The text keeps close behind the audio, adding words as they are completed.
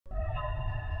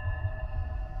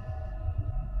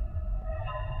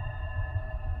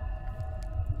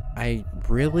I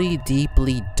really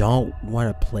deeply don't want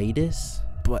to play this,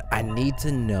 but I need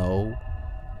to know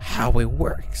how it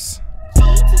works.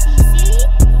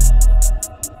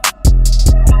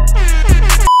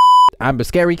 I'm a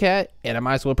scary cat, and I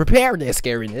might as well prepare this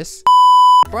scariness.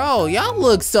 Bro, y'all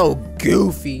look so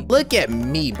goofy. Look at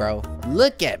me, bro.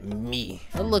 Look at me.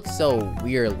 I look so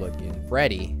weird looking.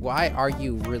 Freddy, why are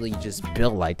you really just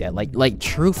built like that? Like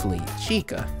truthfully,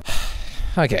 Chica.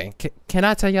 Okay, can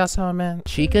I tell y'all something, man?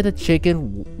 Chica the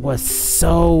chicken was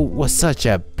such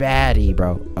a baddie,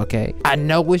 bro, okay? I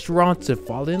know it's wrong to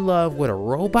fall in love with a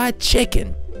robot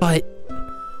chicken, but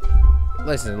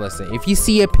listen, if you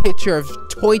see a picture of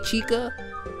Toy Chica,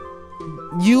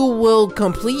 you will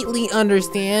completely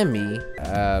understand me.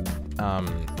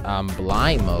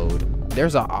 Blind mode.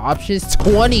 There's an options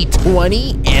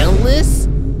 2020 endless?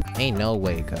 Ain't no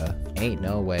way, cuh. Ain't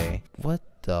no way. What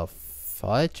the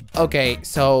fudge? Okay,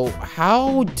 so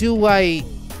how do I?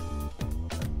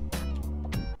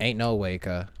 Ain't no way,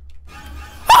 cuh.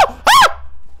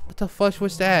 What the fudge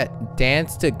was that?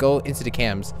 Dance to go into the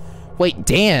cams. Wait,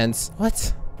 dance?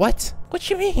 What? What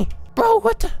you mean? Bro,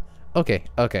 what the? Okay.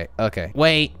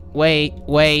 Wait.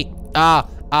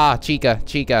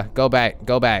 Chica, go back.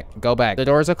 The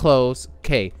doors are closed.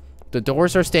 Okay, the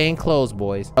doors are staying closed,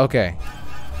 boys. Okay.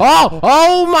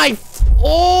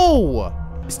 Oh,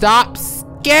 stop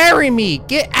scaring me.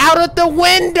 Get out of the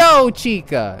window,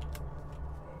 Chica.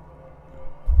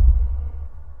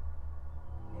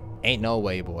 Ain't no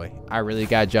way, boy. I really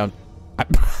got jumped.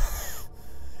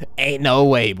 Ain't no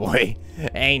way, boy.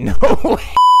 Ain't no way.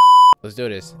 Let's do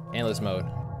this. Endless mode.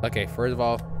 Okay, first of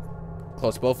all,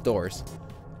 close both doors.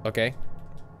 Okay.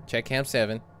 Check cam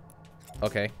 7.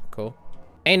 Okay, cool.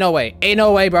 Ain't no way,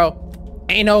 bro.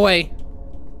 Ain't no way.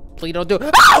 Please don't do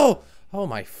it. Oh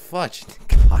my fudge.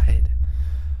 God.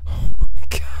 Oh my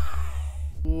God.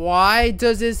 Why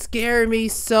does it scare me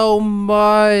so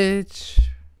much?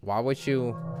 Why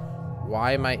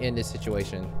am I in this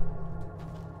situation?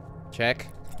 Check.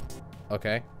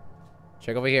 Okay.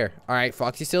 Check over here. All right,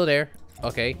 Foxy's still there.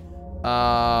 Okay.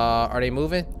 Are they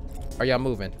moving? Are y'all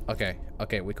moving? Okay,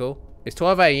 we cool? It's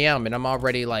 12 a.m. and I'm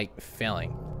already like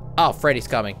failing. Oh, Freddy's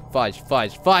coming. Fudge.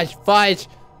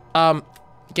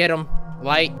 Get him.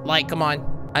 Light, come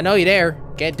on. I know you're there.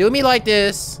 Can't do me like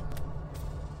this.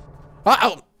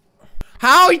 Uh-oh.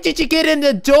 How did you get in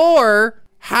the door?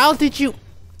 How did you?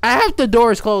 I have the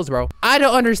doors closed, bro. I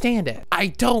don't understand that.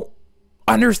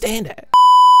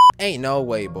 Ain't no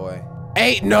way, boy.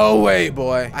 Ain't no way,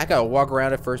 boy. I gotta walk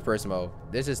around in first person mode.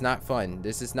 This is not fun.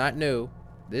 This is not new.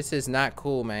 This is not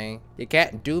cool, man. You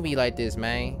can't do me like this,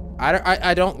 man.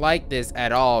 I don't like this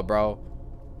at all, bro.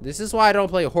 This is why I don't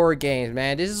play horror games,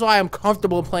 man. This is why I'm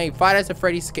comfortable playing Five Nights at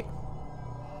Freddy's.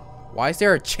 Why is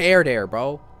there a chair there,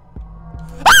 bro?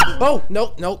 Oh,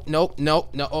 no.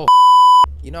 Oh.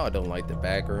 You know I don't like the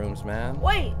Backrooms, man.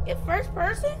 Wait, it's first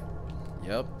person?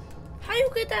 Yep. How you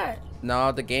get that?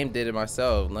 No, the game did it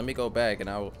myself. Let me go back and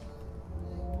I'll...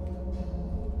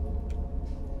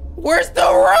 Where's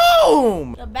the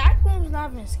room? The back room's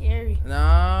not even scary.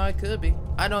 Nah, it could be.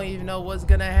 I don't even know what's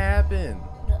gonna happen.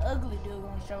 The ugly dude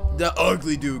gonna show up. The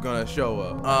ugly dude gonna show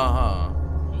up. Uh-huh.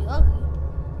 He ugly.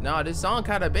 Nah, this song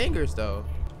kind of bangers though.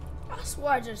 I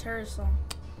swear I just heard something.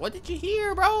 What did you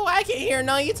hear, bro? I can't hear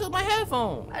none. You took my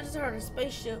headphone. I just heard a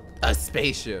spaceship. A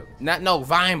spaceship. Not no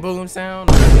vine boom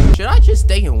sound. Should I just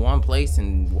stay in one place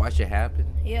and watch it happen?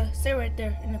 Yeah, stay right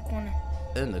there in the corner.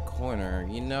 In the corner?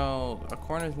 You know, a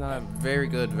corner's not a very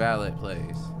good valid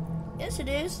place. Yes, it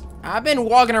is. I've been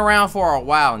walking around for a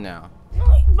while now. No,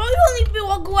 bro, you only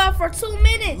been go out for 2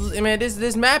 minutes. Man,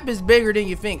 this map is bigger than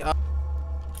you think. Right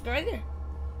there.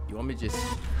 You want me to just...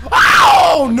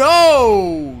 Oh,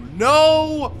 no!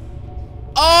 No!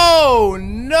 Oh,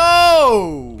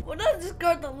 no! Well, that just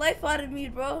scared the life out of me,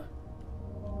 bro.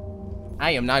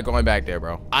 I am not going back there,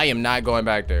 bro. I am not going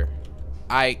back there.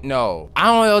 No. I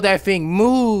don't know if that thing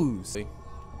moves.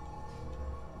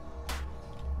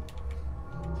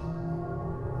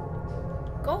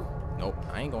 Go. Nope,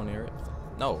 I ain't going near it.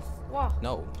 No. Why?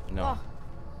 No. Why?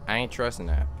 I ain't trusting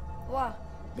that. Why?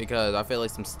 Because I feel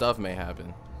like some stuff may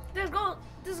happen. Just go.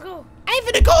 I ain't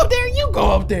finna go up there. You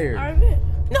go up there. All right.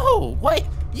 No. What?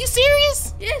 You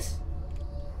serious? Yes.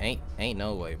 Ain't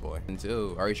no way, boy.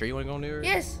 Dude, are you sure you wanna go near it?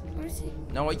 Yes. Let me see.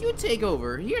 No, you take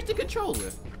over. Here's the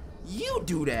controller. You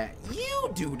do that.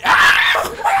 Ow!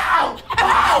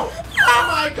 Ow! Oh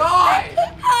my God!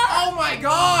 Oh my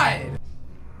God!